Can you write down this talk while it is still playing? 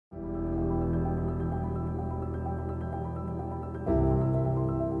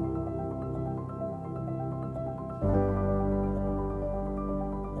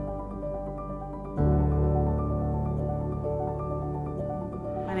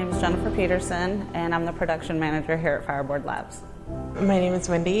name is Jennifer Peterson, and I'm the production manager here at Fireboard Labs. My name is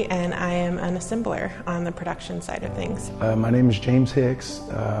Wendy, and I am an assembler on the production side of things. My name is James Hicks.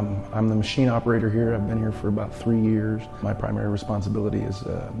 I'm the machine operator here. I've been here for about 3 years. My primary responsibility is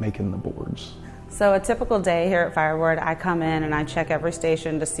making the boards. So a typical day here at Fireboard, I come in and I check every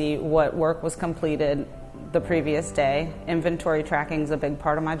station to see what work was completed the previous day. Inventory tracking is a big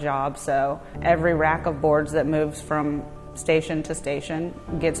part of my job, so every rack of boards that moves from station to station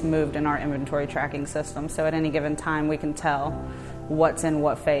gets moved in our inventory tracking system, so at any given time we can tell what's in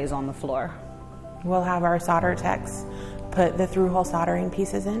what phase on the floor. We'll have our solder techs put the through-hole soldering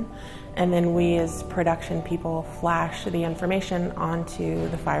pieces in, and then we as production people flash the information onto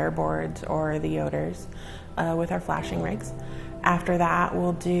the fireboards or the yoders with our flashing rigs. After that,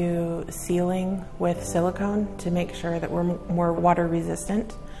 we'll do sealing with silicone to make sure that we're more water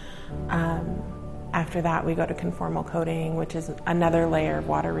resistant. After that, we go to conformal coating, which is another layer of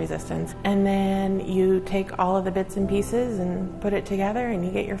water resistance. And then you take all of the bits and pieces and put it together and you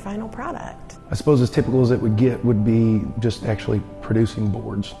get your final product. I suppose as typical as it would get would be just actually producing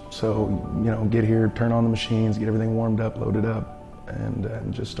boards. So, get here, turn on the machines, get everything warmed up, loaded up,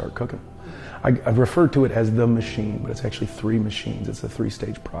 and just start cooking. I've referred to it as the machine, but it's actually 3 machines. It's a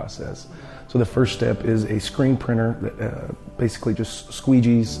 3-stage process. So the first step is a screen printer that basically just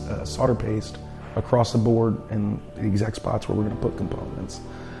squeegees solder paste across the board in the exact spots where we're going to put components.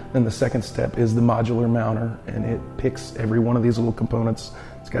 Then the second step is the modular mounter, and it picks every one of these little components.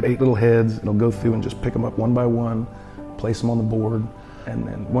 It's got 8 little heads. It'll go through and just pick them up one by one, place them on the board, and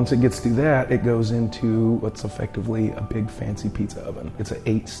then once it gets through that, it goes into what's effectively a big fancy pizza oven. It's an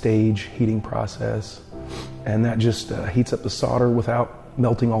 8-stage heating process, and that just heats up the solder without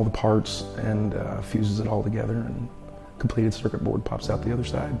melting all the parts and fuses it all together, and completed circuit board pops out the other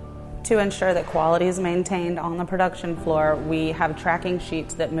side. To ensure that quality is maintained on the production floor, we have tracking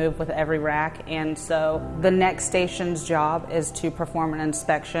sheets that move with every rack, and so the next station's job is to perform an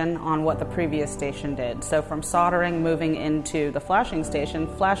inspection on what the previous station did. So from soldering moving into the flashing station,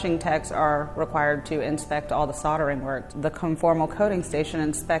 flashing techs are required to inspect all the soldering work. The conformal coating station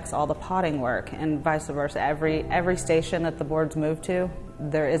inspects all the potting work, and vice versa. Every station that the boards move to,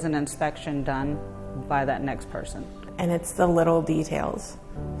 there is an inspection done by that next person. And it's the little details.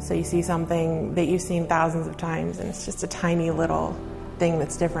 So you see something that you've seen thousands of times and it's just a tiny little thing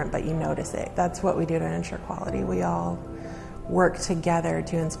that's different, but you notice it. That's what we do to ensure quality. We all work together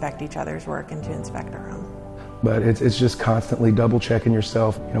to inspect each other's work and to inspect our own. But it's just constantly double checking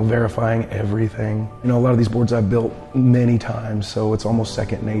yourself, verifying everything. A lot of these boards I've built many times, so it's almost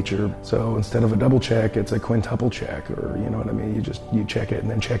second nature. So instead of a double check, it's a quintuple check, or you know what I mean? You check it and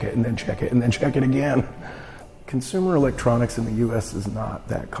then check it and then check it and then check it again. Consumer electronics in the U.S. is not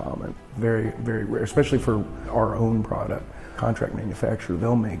that common. Very, very rare, especially for our own product. Contract manufacturer,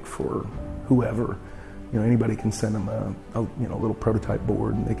 they'll make for whoever. Anybody can send them a little prototype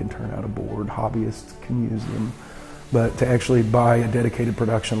board and they can turn out a board. Hobbyists can use them. But to actually buy a dedicated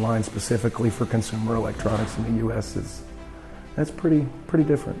production line specifically for consumer electronics in the U.S. that's pretty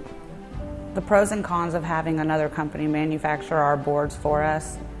different. The pros and cons of having another company manufacture our boards for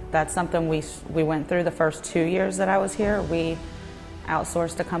us, that's something we went through the first 2 years that I was here. We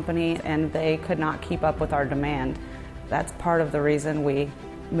outsourced a company and they could not keep up with our demand. That's part of the reason we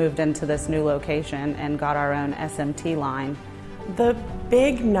moved into this new location and got our own SMT line. The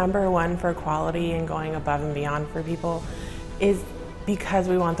big number one for quality and going above and beyond for people is because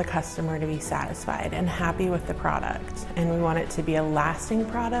we want the customer to be satisfied and happy with the product, and we want it to be a lasting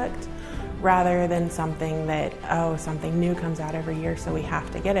product rather than something that, something new comes out every year so we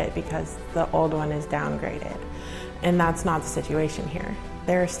have to get it because the old one is downgraded. And that's not the situation here.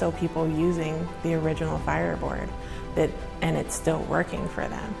 There are still people using the original Fireboard and it's still working for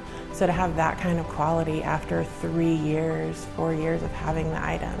them. So to have that kind of quality after 3 years, 4 years of having the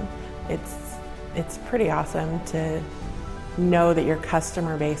item, it's pretty awesome to know that your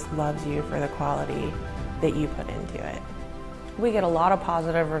customer base loves you for the quality that you put into it. We get a lot of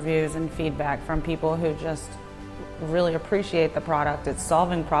positive reviews and feedback from people who just really appreciate the product. It's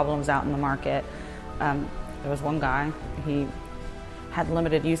solving problems out in the market. There was one guy, he had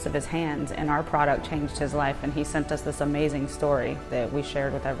limited use of his hands, and our product changed his life, and he sent us this amazing story that we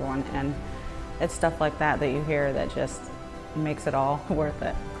shared with everyone, and it's stuff like that you hear that just makes it all worth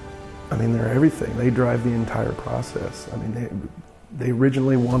it. I mean, they're everything. They drive the entire process. I mean, they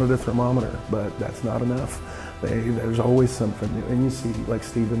originally wanted a thermometer, but that's not enough. There's always something new. And you see, like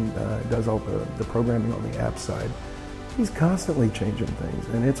Steven does all the programming on the app side. He's constantly changing things,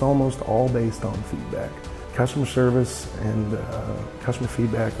 and it's almost all based on feedback. Customer service and customer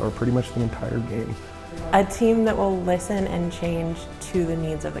feedback are pretty much the entire game. A team that will listen and change to the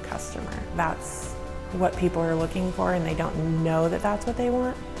needs of the customer. That's what people are looking for, and they don't know that that's what they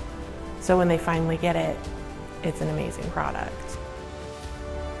want. So when they finally get it, it's an amazing product.